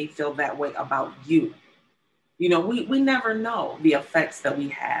they may feel that way about you? You know, we never know the effects that we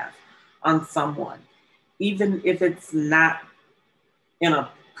have on someone, even if it's not in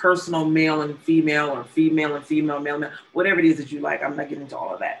a personal male and female or female and female, male, whatever it is that you like. I'm not getting into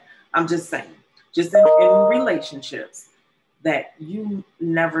all of that. I'm just saying, just in relationships, that you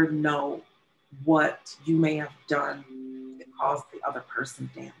never know what you may have done that caused the other person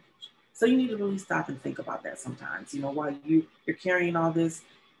damage. So you need to really stop and think about that sometimes, you know, while you're carrying all this.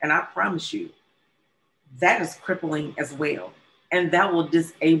 And I promise you, that is crippling as well. And that will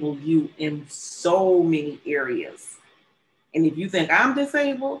disable you in so many areas. And if you think I'm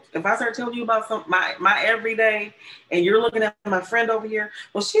disabled, if I start telling you about my everyday, and you're looking at my friend over here,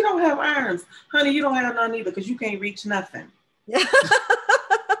 well, she don't have arms. Honey, you don't have none either because you can't reach nothing. Love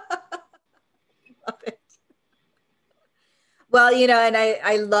it. Well, you know, and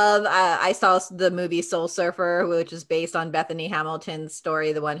I love, I saw the movie Soul Surfer, which is based on Bethany Hamilton's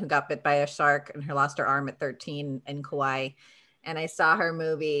story, the one who got bit by a shark and lost her arm at 13 in Kauai. And I saw her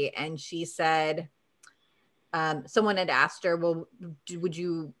movie and she said, someone had asked her, well, would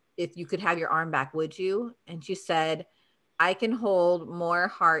you, if you could have your arm back, would you? And she said, I can hold more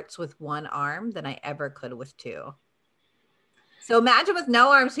hearts with one arm than I ever could with two. So imagine with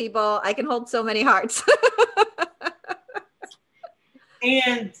no arms, people, I can hold so many hearts.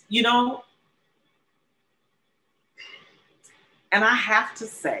 And, you know, and I have to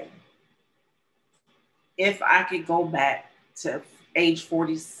say, if I could go back to age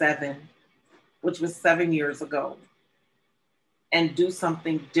 47, which was 7 years ago, and do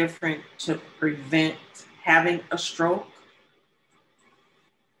something different to prevent having a stroke,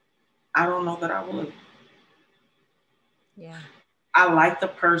 I don't know that I would. Yeah. I like the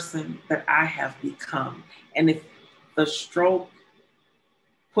person that I have become. And if the stroke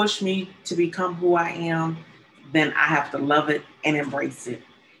pushed me to become who I am, then I have to love it and embrace it.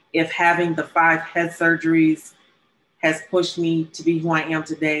 If having the 5 head surgeries has pushed me to be who I am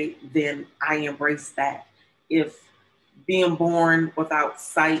today, then I embrace that. If being born without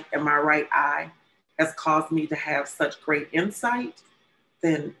sight in my right eye has caused me to have such great insight,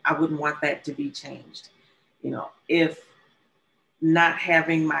 then I wouldn't want that to be changed. You know, if not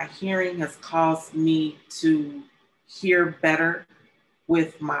having my hearing has caused me to hear better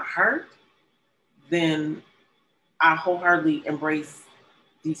with my heart, then I wholeheartedly embrace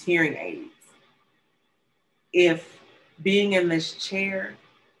these hearing aids. If being in this chair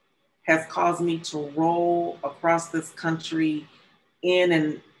has caused me to roll across this country in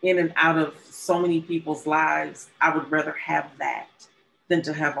and out of so many people's lives, I would rather have that than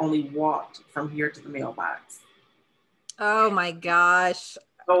to have only walked from here to the mailbox. Oh my gosh.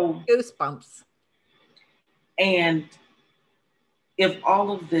 So, goosebumps. and if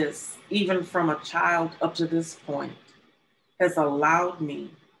all of this, even from a child up to this point, has allowed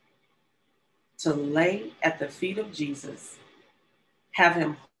me to lay at the feet of Jesus, have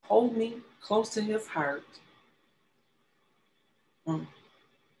him hold me close to his heart,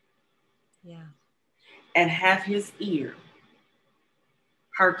 yeah, and have his ear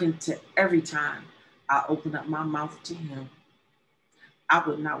hearken to every time I open up my mouth to him, I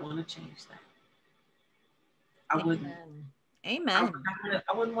would not want to change that. I wouldn't. Amen.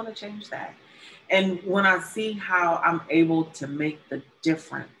 I wouldn't want to change that. And when I see how I'm able to make the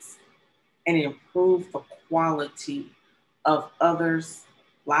difference and improve the quality of others'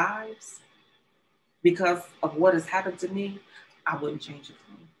 lives because of what has happened to me, I wouldn't change it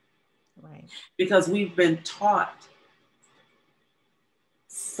for me. Right. Because we've been taught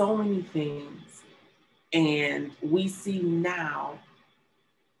so many things, and we see now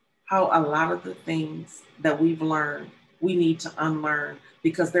how a lot of the things that we've learned, we need to unlearn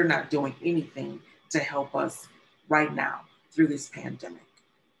because they're not doing anything to help us right now through this pandemic.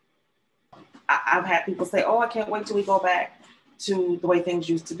 I've had people say, oh, I can't wait till we go back to the way things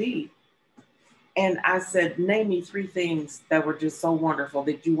used to be. And I said, name me 3 things that were just so wonderful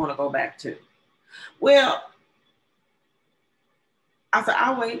that you want to go back to. Well, I said,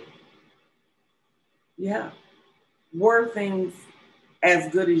 I'll wait. Yeah. Were things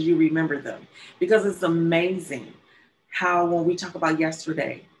as good as you remember them? Because it's amazing how when we talk about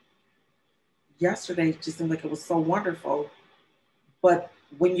yesterday just seemed like it was so wonderful. But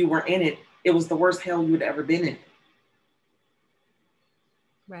when you were in it, it was the worst hell you had ever been in.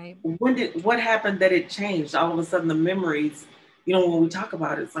 Right. What happened that it changed? All of a sudden the memories, you know, when we talk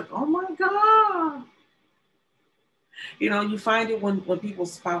about it, it's like, oh my God. You know, you find it when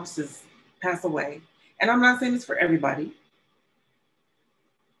people's spouses pass away. And I'm not saying this for everybody,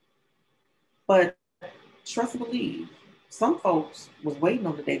 but trust and believe, some folks was waiting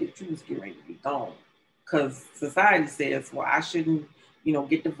on the day that you was getting ready to be gone. Because society says, well, I shouldn't, you know,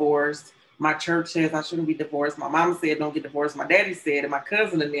 get divorced. My church says I shouldn't be divorced. My mama said don't get divorced. My daddy said, and my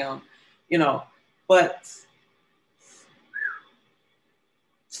cousin and them, you know. But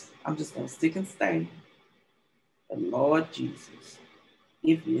I'm just going to stick and stay. The Lord Jesus,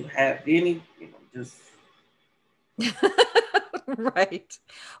 if you have any, you know, just. Right.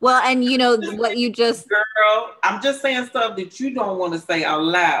 Well, and you know what you just. Girl, I'm just saying stuff that you don't want to say out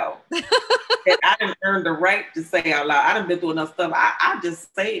loud. That I didn't earn the right to say out loud. I done been through enough stuff. I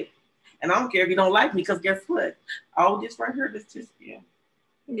just say it. And I don't care if you don't like me, because guess what? All this right here, this just, yeah.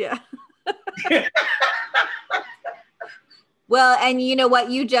 Yeah. Well, and you know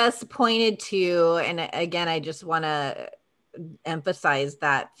what you just pointed to, and again, I just want to emphasize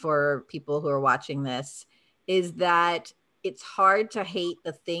that for people who are watching this, is that it's hard to hate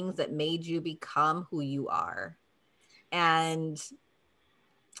the things that made you become who you are. And,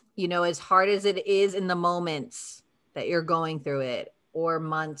 you know, as hard as it is in the moments that you're going through it, or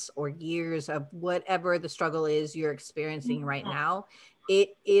months or years of whatever the struggle is you're experiencing right now,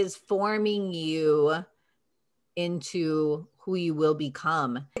 it is forming you into who you will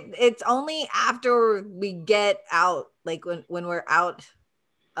become. It's only after we get out, like when we're out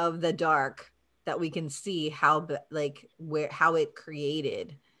of the dark, that we can see how it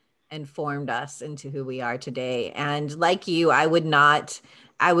created and formed us into who we are today. And like you, I've been asked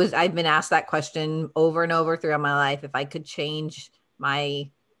that question over and over throughout my life. If I could change my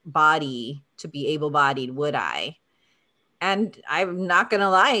body to be able-bodied, would I? And I'm not going to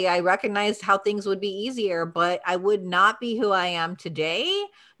lie, I recognized how things would be easier, but I would not be who I am today,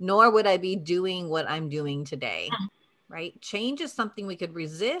 nor would I be doing what I'm doing today, right? Change is something we could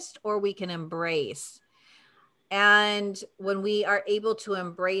resist or we can embrace. And when we are able to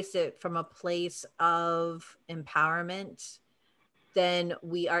embrace it from a place of empowerment, then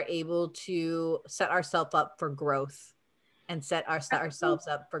we are able to set ourselves up for growth and set ourselves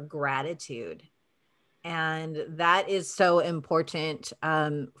up for gratitude. And that is so important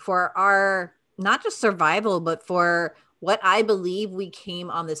for our, not just survival, but for what I believe we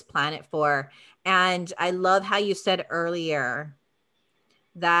came on this planet for. And I love how you said earlier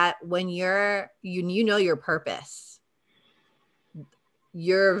that when you know your purpose,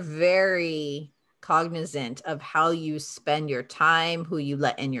 you're very cognizant of how you spend your time, who you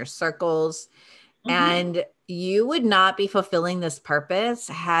let in your circles. And you would not be fulfilling this purpose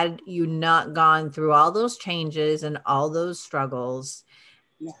had you not gone through all those changes and all those struggles.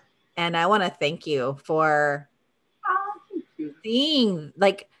 Yeah. And I want to thank you for seeing,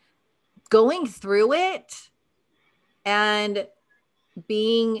 like, going through it and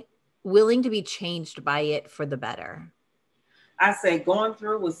being willing to be changed by it for the better. I say going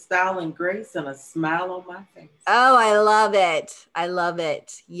through with style and grace and a smile on my face. Oh, I love it. I love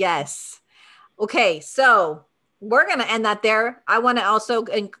it. Yes. Okay, so we're going to end that there. I want to also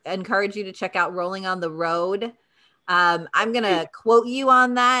encourage you to check out Rolling on the Road. I'm going to quote you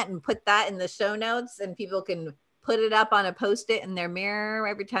on that and put that in the show notes, and people can put it up on a Post-it in their mirror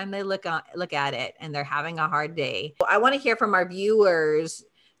every time they look at it and they're having a hard day. I want to hear from our viewers.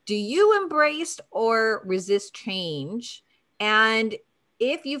 Do you embrace or resist change? And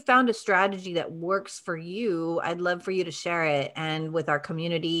if you found a strategy that works for you, I'd love for you to share it. And with our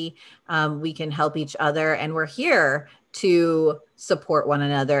community, we can help each other. And we're here to support one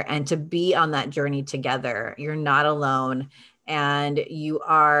another and to be on that journey together. You're not alone. And you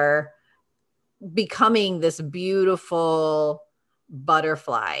are becoming this beautiful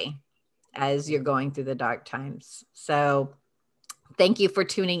butterfly as you're going through the dark times. So thank you for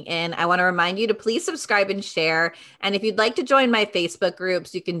tuning in. I want to remind you to please subscribe and share. And if you'd like to join my Facebook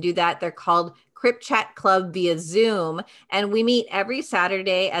groups, you can do that. They're called Crip Chat Club via Zoom. And we meet every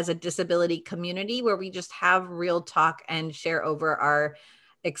Saturday as a disability community where we just have real talk and share over our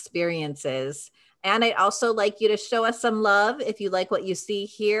experiences. And I'd also like you to show us some love. If you like what you see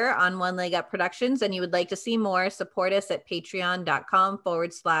here on One Leg Up Productions and you would like to see more, support us at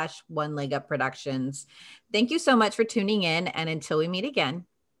patreon.com/One Leg Up Productions. Thank you so much for tuning in. And until we meet again,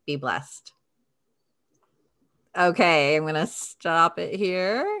 be blessed. Okay, I'm going to stop it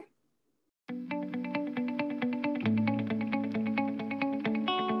here.